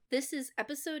This is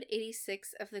episode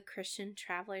 86 of the Christian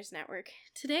Travelers Network.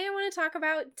 Today I want to talk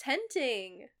about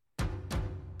tenting.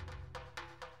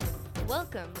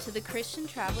 Welcome to the Christian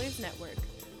Travelers Network,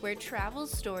 where travel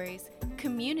stories,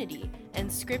 community,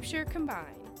 and scripture combine.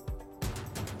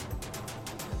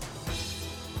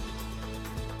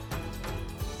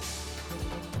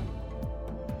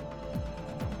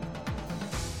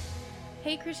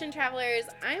 Hey Christian Travelers,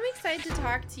 I'm excited to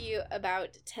talk to you about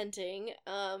tenting.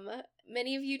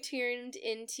 Many of you tuned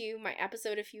into my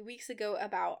episode a few weeks ago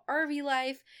about RV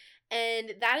life,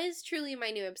 and that is truly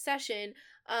my new obsession.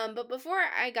 But before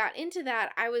I got into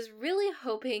that, I was really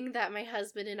hoping that my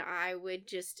husband and I would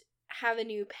just have a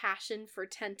new passion for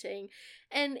tenting.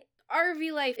 And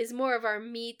RV life is more of our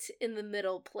meet in the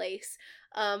middle place.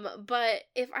 But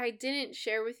if I didn't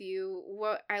share with you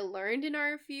what I learned in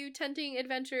our few tenting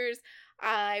adventures,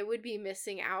 I would be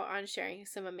missing out on sharing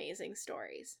some amazing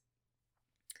stories.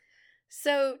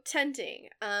 So, tenting.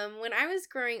 When I was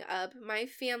growing up, my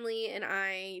family and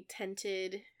I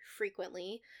tented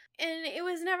frequently. And it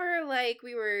was never like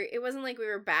it wasn't like we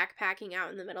were backpacking out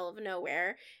in the middle of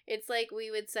nowhere. It's like we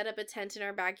would set up a tent in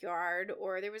our backyard,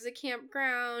 or there was a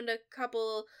campground a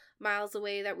couple miles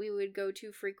away that we would go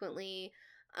to frequently.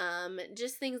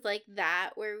 Just things like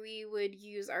that, where we would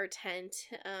use our tent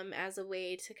as a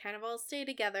way to kind of all stay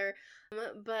together.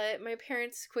 But my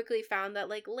parents quickly found that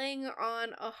laying on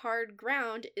a hard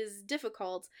ground is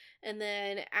difficult, and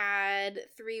then add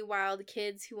 3 wild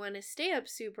kids who want to stay up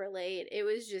super late, it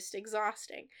was just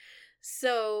exhausting.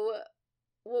 So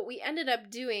what we ended up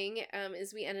doing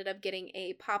is we ended up getting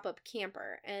a pop-up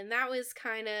camper, and that was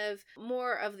kind of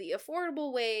more of the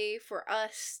affordable way for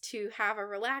us to have a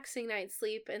relaxing night's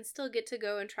sleep and still get to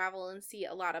go and travel and see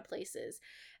a lot of places.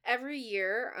 Every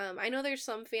year, I know there's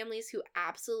some families who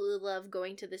absolutely love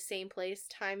going to the same place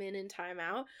time in and time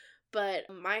out, but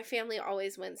my family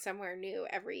always went somewhere new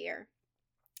every year.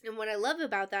 And what I love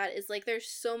about that is there's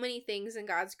so many things in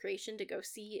God's creation to go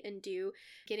see and do.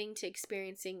 Getting to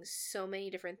experiencing so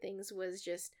many different things was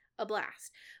just a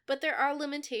blast. But there are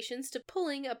limitations to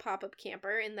pulling a pop-up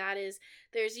camper, and that is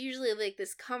there's usually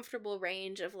this comfortable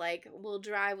range of we'll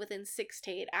drive within 6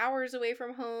 to 8 hours away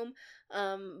from home.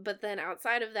 But then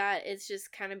outside of that, it's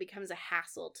just kind of becomes a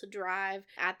hassle to drive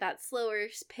at that slower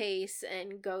pace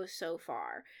and go so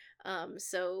far.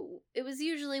 So it was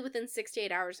usually within 6 to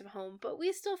 8 hours of home, but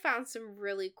we still found some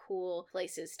really cool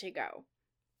places to go.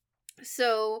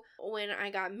 So when I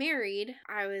got married,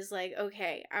 I was like,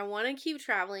 okay, I want to keep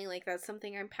traveling. That's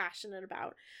something I'm passionate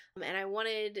about. And I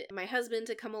wanted my husband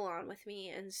to come along with me.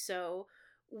 And so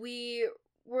we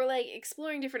were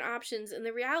exploring different options, and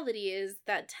the reality is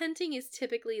that tenting is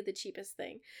typically the cheapest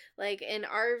thing. An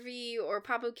RV or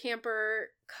pop-up camper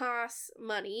costs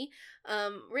money.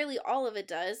 Really all of it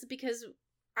does, because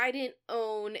I didn't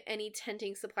own any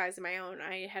tenting supplies of my own.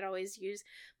 I had always used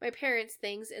my parents'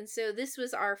 things, and so this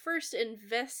was our first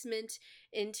investment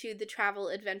into the travel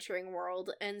adventuring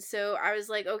world. And so I was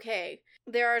like, okay,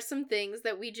 there are some things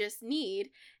that we just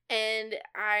need, and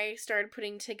I started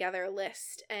putting together a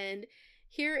list, and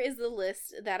here is the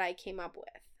list that I came up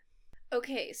with.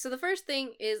 Okay, so the first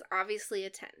thing is obviously a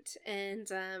tent, and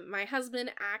my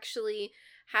husband actually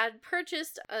had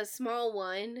purchased a small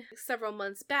one several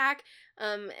months back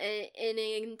in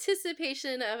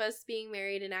anticipation of us being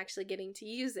married and actually getting to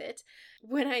use it.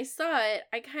 When I saw it,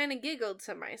 I kind of giggled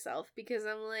to myself, because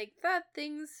I'm like, that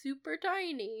thing's super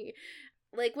tiny.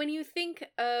 When you think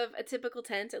of a typical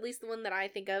tent, at least the one that I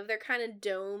think of, they're kind of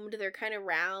domed, they're kind of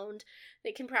round,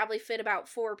 they can probably fit about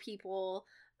 4 people.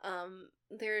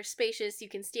 They're spacious, you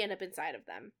can stand up inside of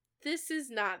them. This is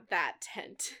not that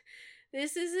tent.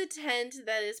 This is a tent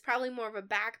that is probably more of a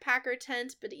backpacker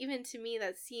tent, but even to me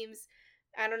that seems,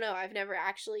 I don't know, I've never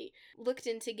actually looked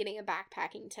into getting a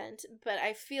backpacking tent, but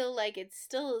I feel like it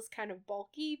still is kind of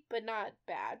bulky, but not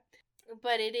bad.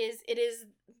 But it is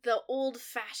the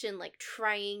old-fashioned,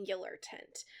 triangular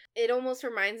tent. It almost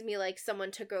reminds me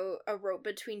someone took a rope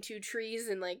between 2 trees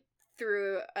and,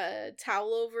 threw a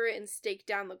towel over it and staked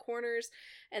down the corners,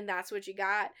 and that's what you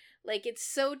got. It's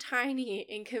so tiny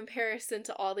in comparison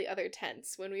to all the other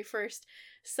tents. When we first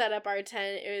set up our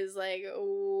tent, it was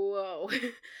whoa.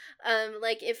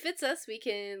 It fits us, we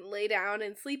can lay down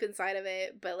and sleep inside of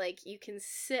it, but you can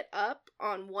sit up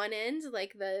on one end,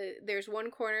 there's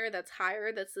one corner that's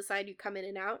higher, that's the side you come in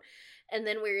and out, and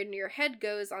then where your head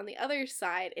goes on the other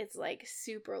side, it's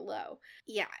super low.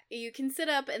 Yeah, you can sit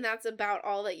up, and that's about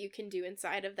all that you can do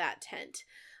inside of that tent.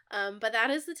 But that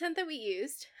is the tent that we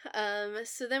used.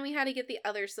 So then we had to get the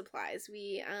other supplies.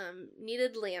 We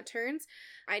needed lanterns.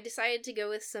 I decided to go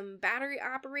with some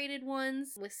battery-operated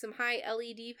ones with some high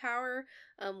LED power,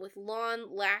 with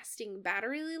long-lasting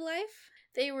battery life.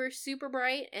 They were super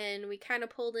bright, and we kind of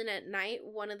pulled in at night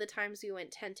one of the times we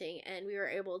went tenting, and we were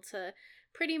able to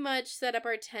pretty much set up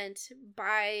our tent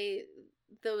by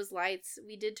those lights.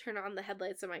 We did turn on the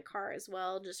headlights of my car as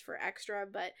well, just for extra,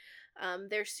 but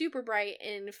they're super bright.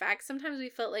 And in fact, sometimes we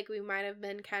felt like we might have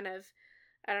been kind of,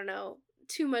 I don't know,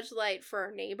 too much light for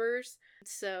our neighbors.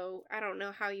 So I don't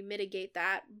know how you mitigate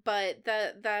that, but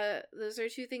those are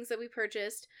two things that we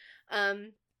purchased.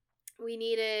 We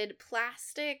needed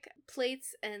plastic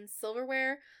plates and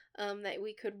silverware that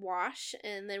we could wash,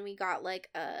 and then we got like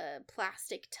a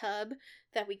plastic tub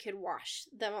that we could wash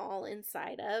them all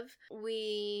inside of.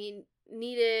 We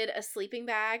needed a sleeping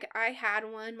bag. I had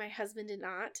one, my husband did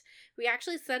not. We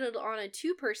actually settled on a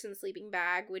 2-person sleeping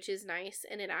bag, which is nice,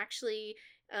 and it actually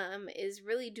is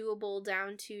really doable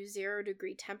down to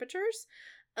 0-degree temperatures.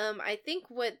 I think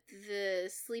what the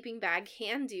sleeping bag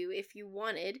can do, if you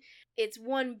wanted, it's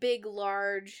one big,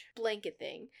 large blanket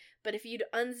thing. But if you'd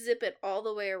unzip it all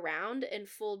the way around and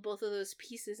fold both of those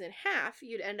pieces in half,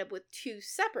 you'd end up with 2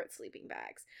 separate sleeping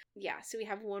bags. Yeah, so we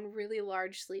have one really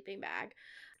large sleeping bag.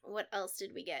 What else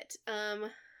did we get?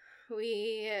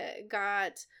 We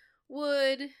got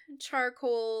wood,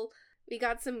 charcoal. We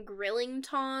got some grilling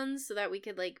tongs so that we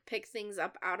could like pick things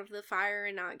up out of the fire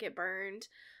and not get burned.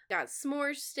 Got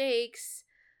s'more steaks.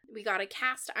 We got a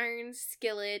cast iron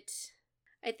skillet.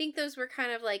 I think those were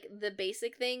kind of like the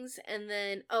basic things. And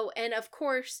then, and of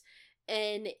course,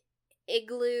 an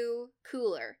Igloo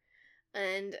cooler.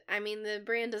 And I mean, the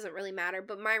brand doesn't really matter,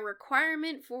 but my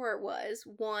requirement for it was,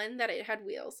 1, that it had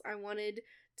wheels. I wanted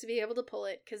to be able to pull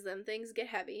it because then things get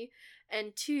heavy.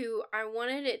 And 2, I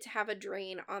wanted it to have a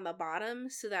drain on the bottom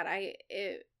so that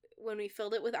when we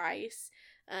filled it with ice,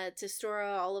 to store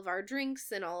all of our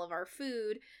drinks and all of our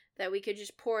food, that we could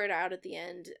just pour it out at the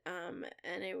end,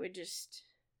 and it would just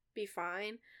be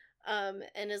fine.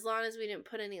 And as long as we didn't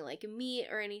put any like meat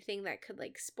or anything that could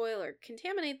like spoil or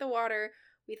contaminate the water,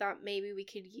 we thought maybe we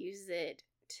could use it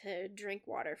to drink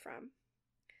water from.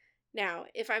 Now,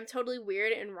 if I'm totally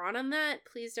weird and wrong on that,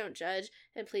 please don't judge,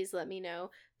 and please let me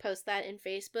know. Post that in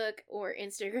Facebook or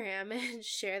Instagram and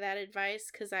share that advice,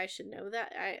 because I should know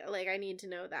that. I need to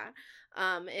know that.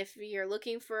 If you're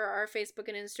looking for our Facebook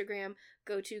and Instagram,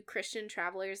 go to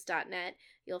christiantravelers.net.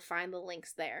 You'll find the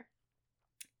links there.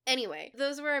 Anyway,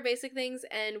 those were our basic things,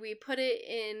 and we put it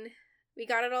in, we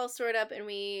got it all stored up, and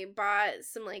we bought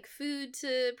some like food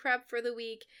to prep for the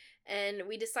week. And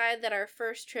we decided that our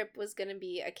first trip was going to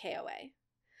be a KOA.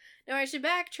 Now, I should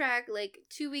backtrack. Like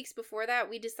 2 weeks before that,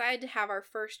 we decided to have our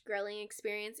first grilling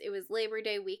experience. It was Labor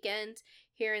Day weekend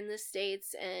here in the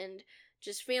States, and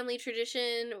just family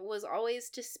tradition was always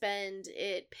to spend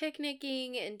it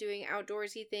picnicking and doing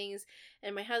outdoorsy things.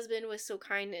 And my husband was so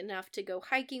kind enough to go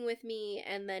hiking with me,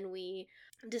 and then we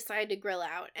decided to grill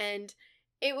out. And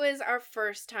it was our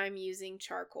first time using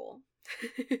charcoal.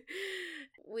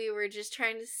 We were just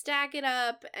trying to stack it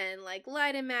up and like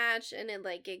light a match and then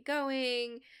like get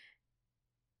going.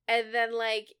 And then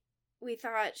like we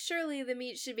thought surely the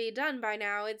meat should be done by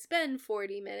now. It's been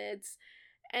 40 minutes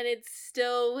and it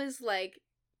still was like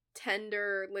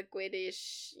tender,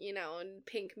 liquidish, and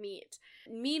pink meat.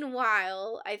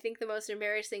 Meanwhile, I think the most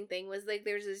embarrassing thing was like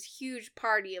there's this huge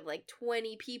party of like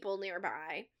 20 people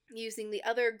nearby using the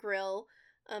other grill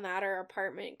at our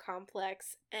apartment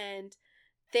complex, and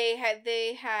they had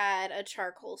a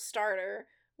charcoal starter,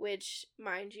 which,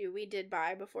 mind you, we did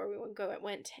buy before we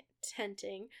went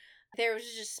tenting. They were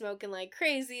just smoking like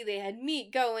crazy. They had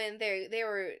meat going. They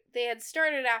had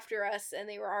started after us, and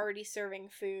they were already serving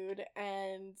food.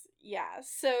 And yeah,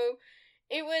 so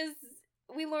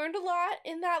we learned a lot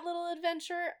in that little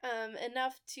adventure,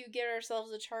 enough to get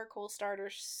ourselves a charcoal starter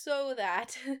so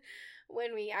that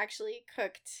when we actually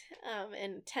cooked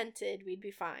and tented, we'd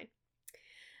be fine.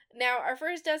 Now, our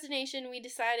first destination we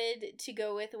decided to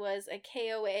go with was a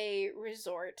KOA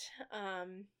resort.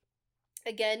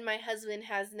 Again, my husband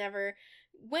has never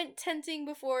went tenting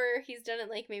before. He's done it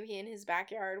like maybe in his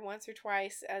backyard once or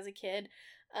twice as a kid,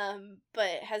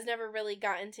 but has never really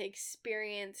gotten to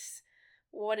experience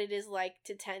what it is like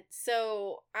to tent.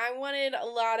 So I wanted a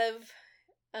lot of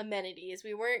amenities.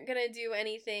 We weren't going to do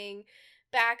anything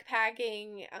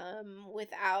backpacking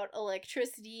without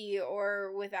electricity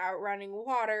or without running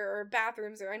water or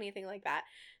bathrooms or anything like that.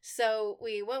 So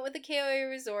we went with the KOA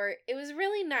resort. It was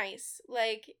really nice.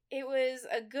 Like, it was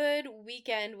a good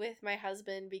weekend with my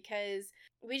husband because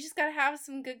we just got to have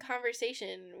some good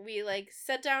conversation. We like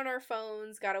set down our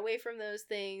phones, got away from those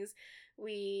things.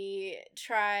 We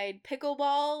tried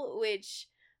pickleball, which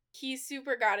he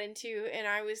super got into, and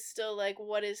I was still like,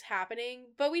 what is happening?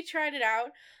 But we tried it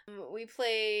out. We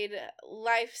played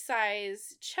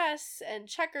life-size chess and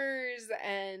checkers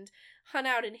and hung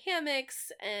out in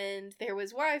hammocks, and there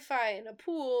was Wi-Fi and a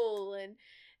pool,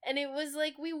 and it was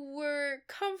like we were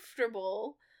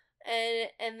comfortable,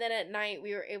 and then at night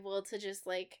we were able to just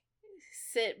like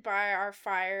sit by our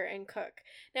fire and cook.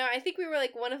 Now, I think we were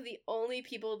like one of the only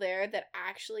people there that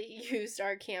actually used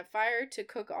our campfire to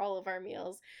cook all of our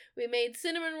meals. We made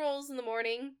cinnamon rolls in the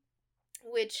morning,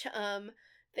 which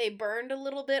they burned a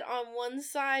little bit on one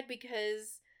side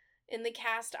because in the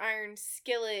cast iron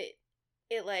skillet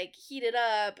it like heated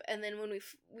up, and then when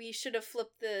we should have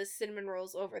flipped the cinnamon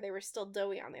rolls over, they were still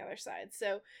doughy on the other side.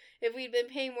 So if we'd been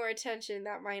paying more attention,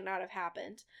 that might not have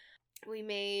happened. We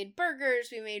made burgers,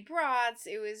 we made brats.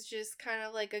 It was just kind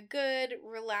of like a good,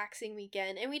 relaxing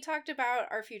weekend. And we talked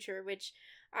about our future, which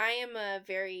I am a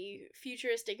very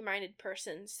futuristic-minded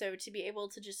person. So to be able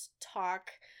to just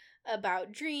talk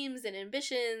about dreams and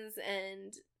ambitions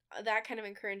and that kind of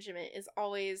encouragement is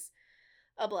always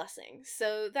a blessing.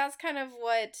 So that's kind of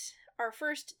what our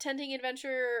first tenting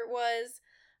adventure was.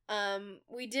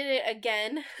 We did it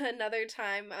again another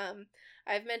time.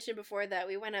 I've mentioned before that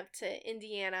we went up to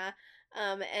Indiana,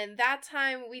 and that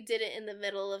time we did it in the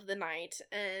middle of the night,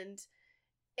 and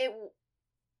it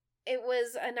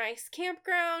was a nice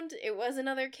campground. It was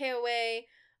another KOA,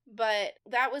 but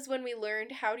that was when we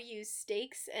learned how to use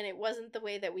stakes, and it wasn't the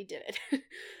way that we did it.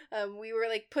 We were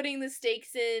like putting the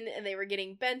stakes in, and they were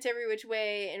getting bent every which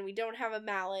way, and we don't have a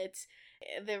mallet.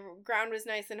 The ground was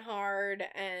nice and hard,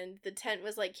 and the tent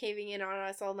was like caving in on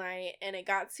us all night, and it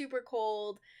got super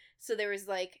cold, so there was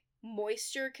like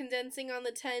moisture condensing on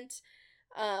the tent.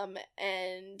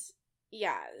 And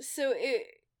yeah, so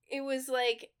it was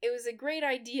a great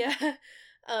idea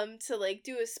to like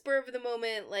do a spur of the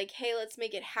moment, like, hey, let's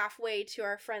make it halfway to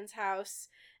our friend's house,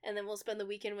 and then we'll spend the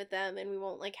weekend with them, and we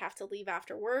won't like have to leave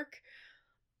after work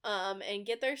and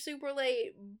get there super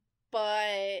late.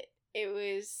 But it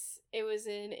was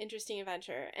an interesting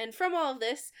adventure. And from all of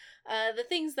this, the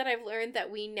things that I've learned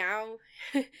that we now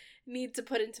need to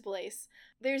put into place.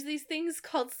 There's these things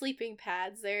called sleeping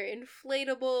pads. They're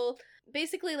inflatable,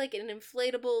 basically like an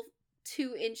inflatable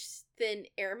 2-inch thin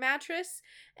air mattress.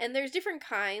 And there's different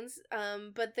kinds,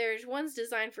 but there's ones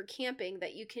designed for camping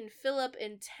that you can fill up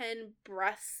in 10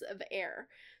 breaths of air.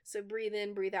 So breathe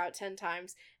in, breathe out 10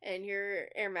 times, and your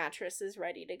air mattress is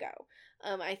ready to go.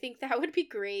 I think that would be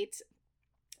great.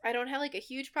 I don't have like a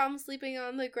huge problem sleeping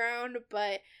on the ground,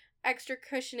 but extra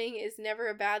cushioning is never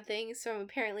a bad thing, so I'm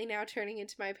apparently now turning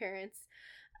into my parents.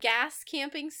 Gas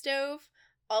camping stove,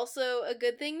 also a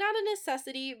good thing. Not a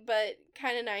necessity, but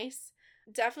kind of nice.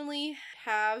 Definitely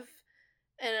have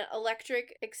an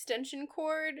electric extension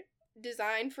cord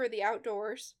designed for the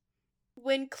outdoors.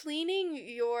 When cleaning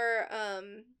your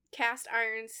cast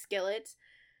iron skillet,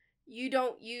 you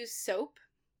don't use soap.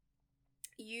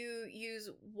 You use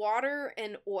water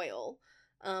and oil.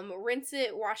 Rinse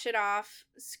it, wash it off,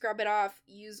 scrub it off,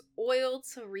 use oil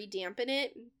to redampen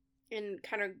it and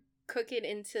kind of cook it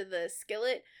into the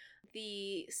skillet.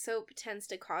 The soap tends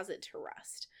to cause it to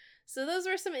rust. So those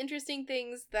were some interesting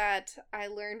things that I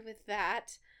learned with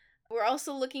that. We're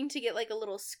also looking to get like a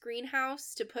little screen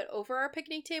house to put over our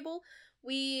picnic table.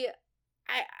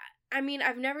 I mean,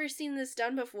 I've never seen this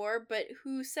done before, but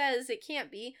who says it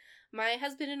can't be? My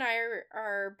husband and I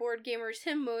are board gamers,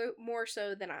 him more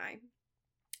so than I.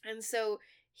 And so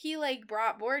he like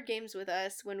brought board games with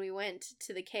us when we went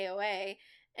to the KOA,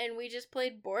 and we just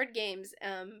played board games.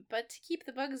 But to keep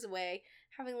the bugs away,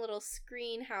 having a little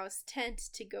screen house tent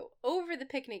to go over the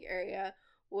picnic area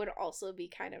would also be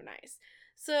kind of nice.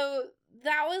 So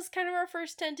that was kind of our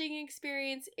first tenting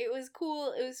experience. It was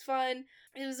cool. It was fun.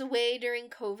 It was a way during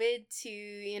COVID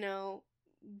to,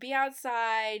 be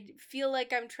outside, feel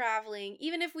like I'm traveling,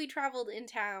 even if we traveled in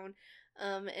town,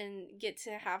 and get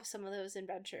to have some of those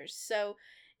adventures. So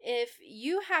if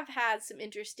you have had some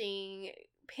interesting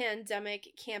pandemic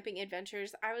camping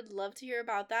adventures, I would love to hear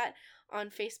about that on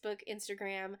Facebook,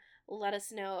 Instagram. Let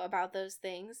us know about those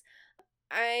things.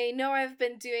 I know I've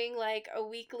been doing like a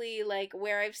weekly like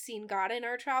where I've seen God in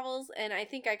our travels, and I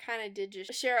think I kind of did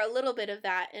just share a little bit of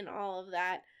that in all of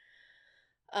that.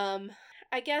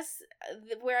 I guess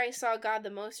where I saw God the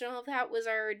most in all of that was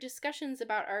our discussions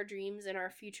about our dreams and our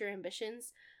future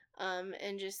ambitions,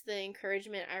 and just the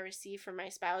encouragement I received from my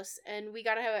spouse. And we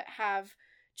got to have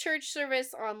church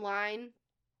service online,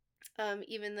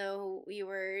 even though we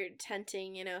were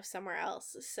tenting, somewhere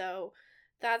else. So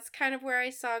that's kind of where I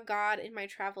saw God in my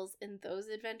travels in those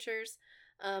adventures.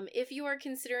 If you are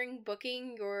considering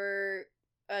booking your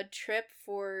a trip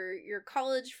for your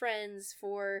college friends,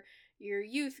 for your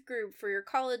youth group, for your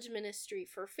college ministry,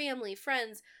 for family,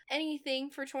 friends, anything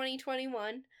for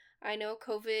 2021. I know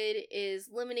COVID is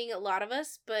limiting a lot of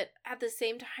us, but at the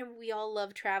same time, we all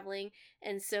love traveling,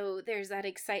 and so there's that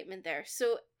excitement there.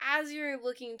 So as you're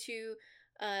looking to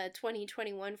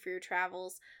 2021 for your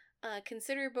travels,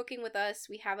 consider booking with us.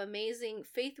 We have amazing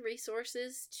faith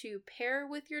resources to pair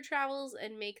with your travels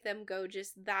and make them go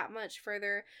just that much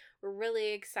further. We're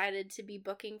really excited to be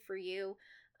booking for you,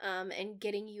 and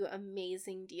getting you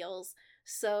amazing deals.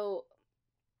 So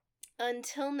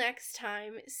until next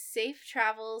time, safe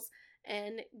travels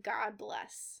and God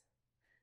bless.